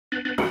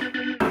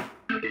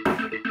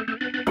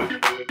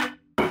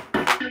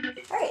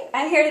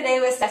I'm here today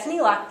with Stephanie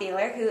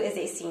Lochbihler, who is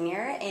a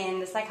senior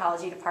in the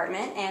psychology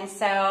department, and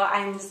so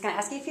I'm just going to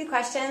ask you a few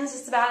questions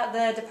just about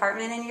the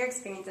department and your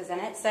experiences in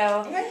it.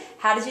 So,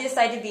 How did you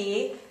decide to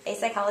be a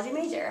psychology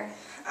major?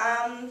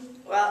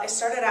 Well, I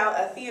started out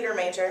a theater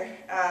major,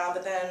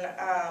 but then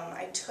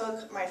I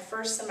took my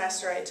first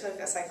semester, I took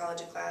a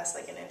psychology class,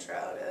 like an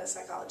intro to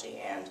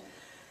psychology, and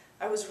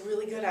I was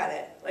really good at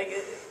it.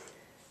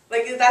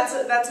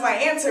 That's my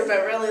answer,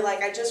 but really,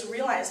 I just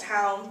realized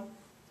how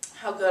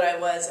good I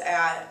was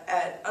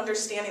at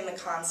understanding the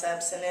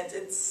concepts,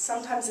 and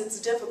sometimes it's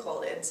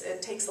difficult.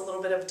 It takes a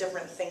little bit of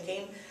different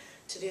thinking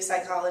to do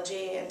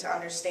psychology and to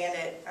understand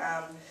it,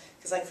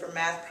 because for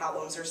math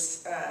problems or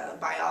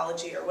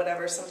biology or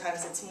whatever,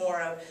 sometimes it's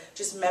more of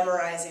just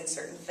memorizing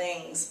certain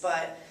things,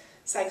 but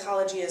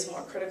psychology is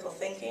more critical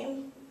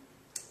thinking,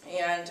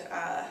 and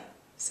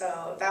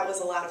so that was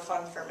a lot of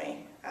fun for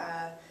me.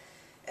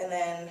 And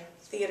then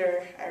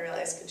theater, I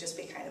realized, could just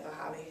be kind of a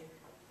hobby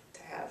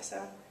to have, so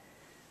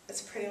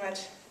that's pretty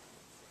much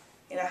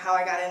how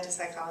I got into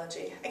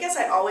psychology. I guess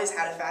I always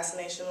had a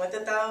fascination with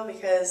it, though,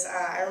 because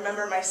I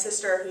remember my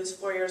sister, who's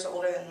 4 years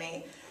older than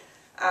me,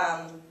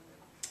 I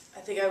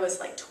think I was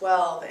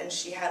 12, and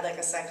she had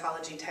a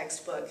psychology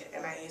textbook,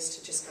 and I used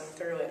to just go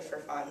through it for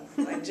fun.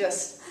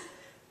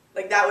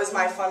 That was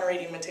my fun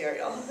reading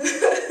material.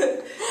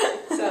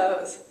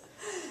 So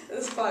it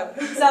was fun.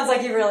 Sounds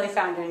like you really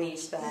found your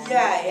niche then.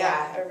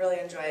 Yeah, I really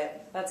enjoy it.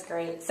 That's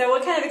great. So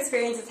what kind of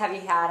experiences have you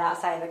had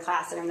outside of the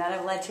classroom that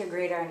have led to a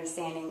greater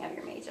understanding of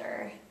your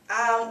major?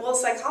 Well,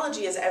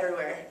 psychology is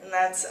everywhere, and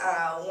that's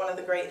one of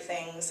the great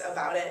things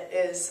about it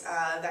is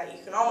that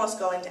you can almost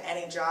go into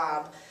any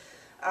job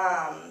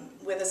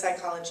with a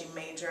psychology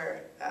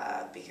major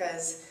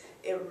because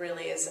it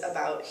really is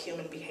about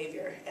human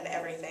behavior, and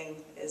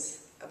everything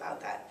is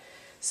about that.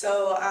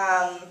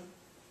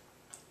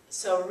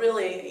 So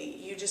really,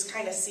 you just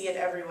kind of see it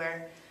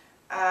everywhere.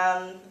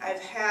 I've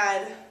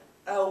had,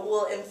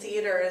 well, in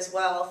theater as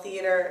well,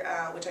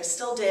 which I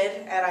still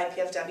did at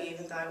IPFW,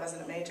 even though I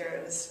wasn't a major,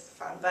 it was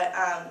fun. But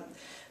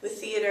with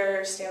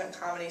theater, stand-up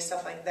comedy,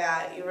 stuff like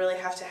that, you really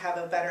have to have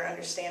a better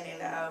understanding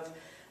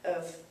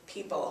of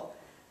people.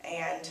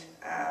 And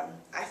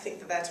I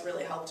think that's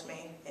really helped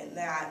me in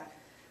that.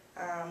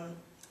 And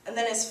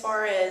then as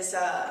far as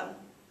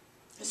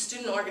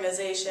student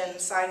organization,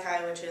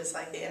 Psychi, which is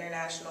the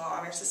International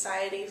Honor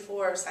Society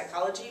for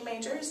psychology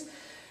majors,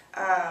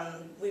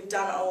 we've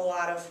done a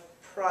lot of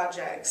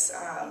projects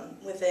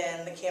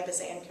within the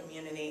campus and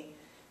community,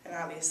 and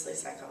obviously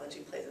psychology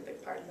plays a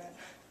big part in that.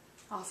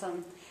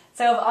 Awesome.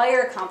 So of all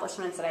your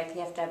accomplishments at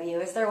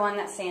IPFW, is there one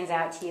that stands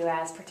out to you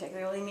as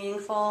particularly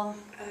meaningful?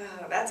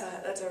 That's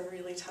a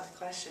really tough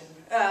question,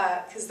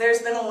 because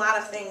there's been a lot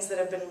of things that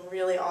have been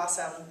really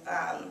awesome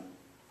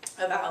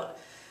about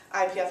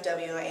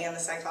IPFW and the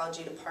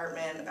psychology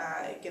department.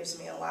 It gives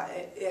me a lot.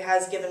 It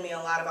has given me a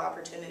lot of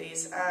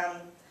opportunities.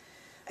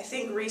 I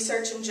think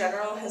research in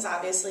general has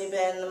obviously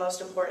been the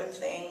most important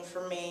thing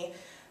for me.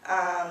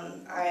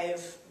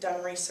 I've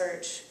done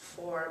research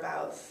for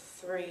about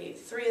three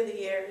of the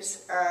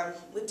years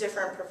with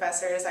different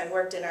professors. I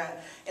worked in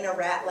a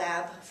rat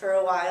lab for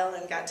a while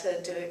and got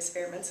to do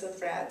experiments with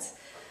rats,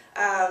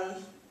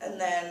 and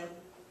then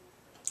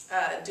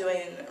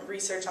doing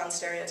research on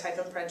stereotype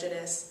and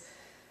prejudice.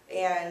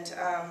 And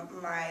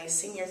my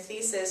senior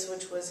thesis,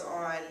 which was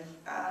on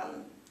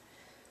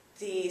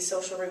the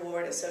social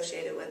reward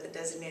associated with the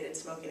designated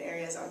smoking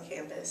areas on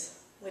campus,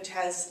 which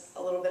has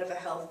a little bit of a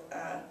health,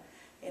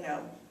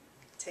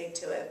 take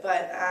to it.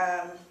 But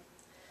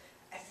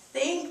I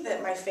think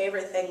that my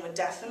favorite thing would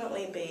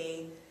definitely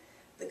be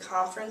the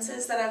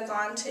conferences that I've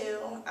gone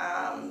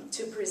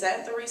to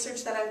present the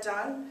research that I've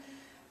done.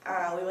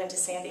 We went to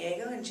San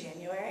Diego in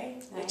January,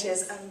 which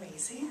is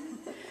amazing.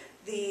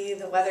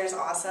 The weather's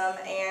awesome,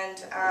 and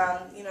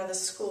the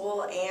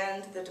school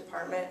and the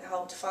department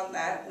helped fund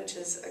that, which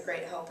is a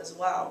great help as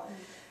well.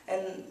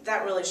 And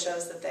that really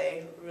shows that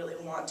they really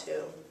want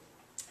to,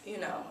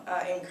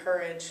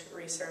 encourage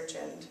research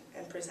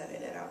and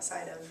presenting it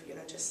outside of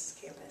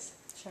just campus.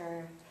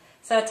 Sure.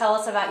 So tell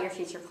us about your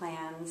future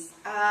plans.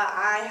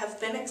 I have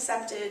been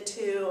accepted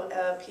to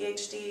a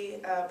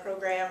PhD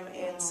program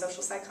in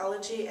social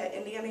psychology at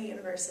Indiana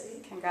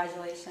University.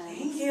 Congratulations.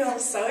 Thank you. I'm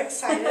so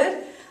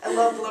excited. I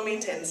love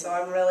Bloomington, so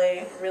I'm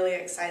really, really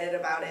excited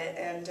about it.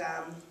 And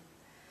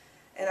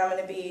I'm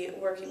going to be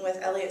working with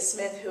Elliott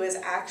Smith, who is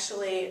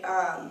actually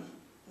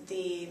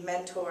the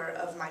mentor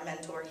of my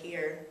mentor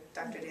here,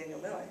 Dr. Daniel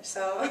Miller.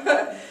 So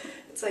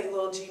it's like a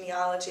little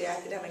genealogy,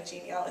 academic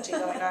genealogy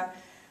going on.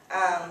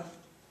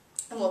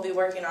 And we'll be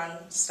working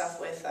on stuff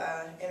with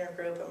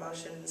intergroup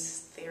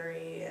emotions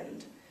theory,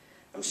 and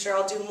I'm sure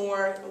I'll do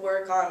more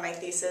work on my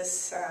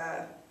thesis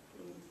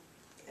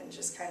and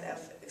just kind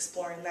of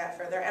exploring that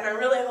further. And I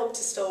really hope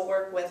to still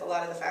work with a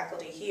lot of the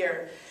faculty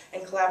here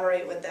and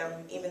collaborate with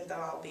them, even though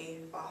I'll be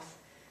off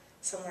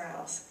somewhere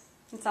else.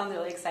 It sounds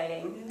really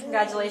exciting.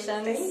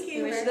 Congratulations. Thank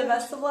you. We wish you the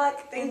best of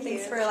luck. Thank you.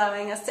 Thanks for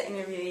allowing us to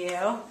interview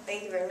you.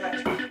 Thank you very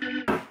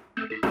much.